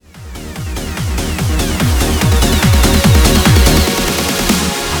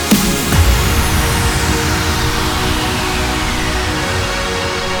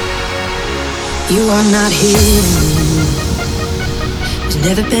You are not here. There's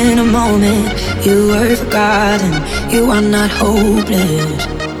never been a moment you were forgotten. You are not hopeless.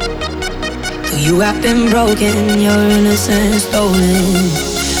 Though you have been broken, your innocence stolen.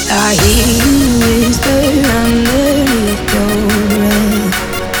 I hear you whisper underneath your breath.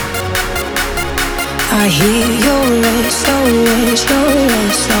 I hear your SOS, your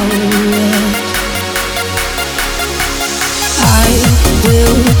SOS.